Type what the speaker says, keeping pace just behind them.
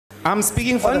I'm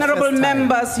speaking for Honorable the first time.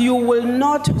 members, you will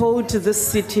not hold this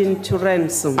sitting to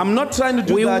ransom. I'm not trying to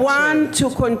do We that. want to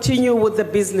continue with the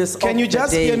business Can you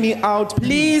just hear me out, please?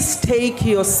 Please take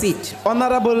your seat.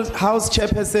 Honorable House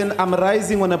Chairperson, I'm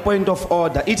rising on a point of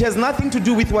order. It has nothing to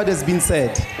do with what has been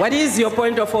said. What is your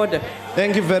point of order?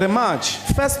 Thank you very much.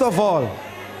 First of all,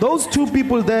 those two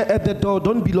people there at the door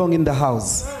don't belong in the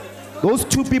house. Those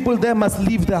two people there must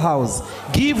leave the house.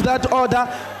 Give that order.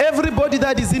 Everybody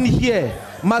that is in here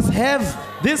must have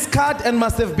this card and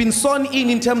must have been sworn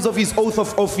in terms of his oath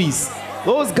of office.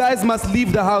 Those guys must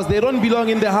leave the house. They don't belong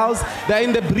in the house. They're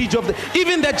in the bridge of the...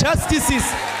 Even the justices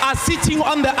are sitting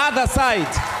on the other side.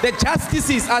 The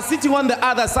justices are sitting on the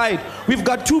other side. We've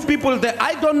got two people there.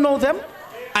 I don't know them.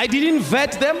 I didn't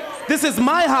vet them. This is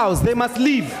my house. They must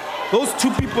leave. Those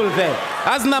two people there.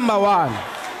 That's number one.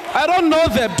 I don't know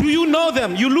them. Do you know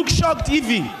them? You look shocked,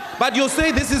 Evie. But you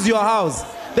say this is your house.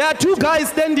 There are two guys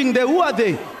standing there. Who are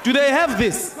they? Do they have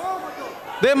this?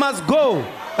 They must go.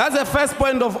 That's the first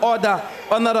point of order,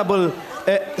 Honorable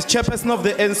Chairperson of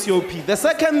the NCOP. The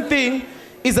second thing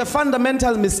is a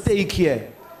fundamental mistake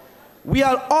here. We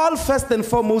are all first and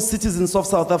foremost citizens of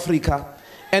South Africa,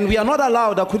 and we are not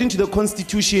allowed, according to the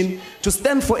Constitution, to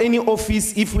stand for any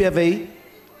office if we have a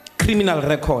criminal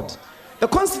record. The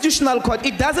Constitutional Court,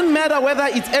 it doesn't matter whether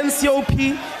it's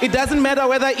NCOP, it doesn't matter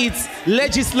whether it's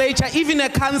legislature, even a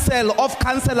council of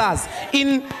councillors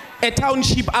in a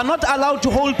township are not allowed to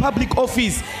hold public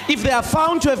office if they are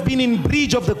found to have been in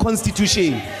breach of the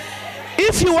Constitution.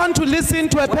 If you want to listen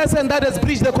to a person that has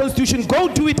breached the Constitution, go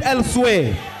do it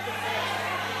elsewhere.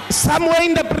 Somewhere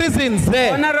in the prisons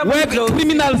there, where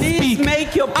criminals speak.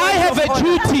 I have a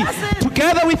duty,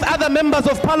 together with other members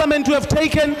of parliament who have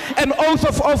taken an oath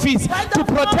of office, to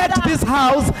protect this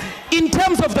house in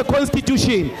terms of the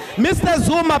Constitution. Mr.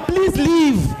 Zuma, please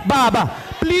leave. Baba,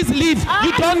 please leave.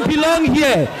 You don't belong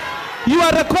here. You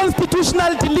are a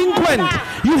constitutional delinquent.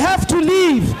 You have to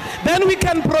leave. Then we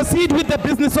can proceed with the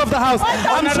business of the house.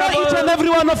 I'm sure each and every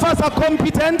one of us are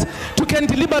competent to can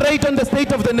deliberate on the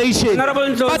state of the nation.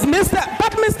 But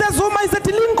Mr. Zuma is a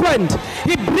delinquent.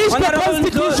 He breached the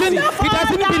Constitution. He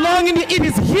doesn't belong in it. It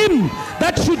is him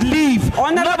that should leave,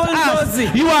 not us.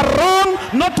 You are wrong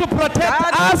not to protect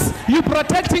us. You're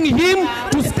protecting him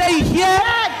to stay here.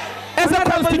 As a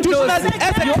constitutional, as a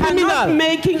criminal. You are not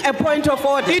making a point of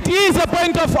order. It is a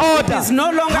point of order. It is no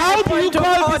longer How do you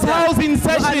call this house in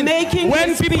session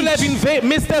when people have invaded?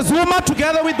 Mr. Zuma,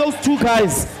 together with those two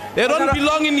guys, they don't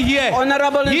belong in here.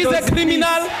 He's a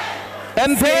criminal,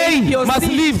 and they must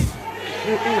leave.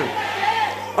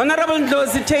 Honorable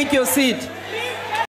Ndlozi, take your seat.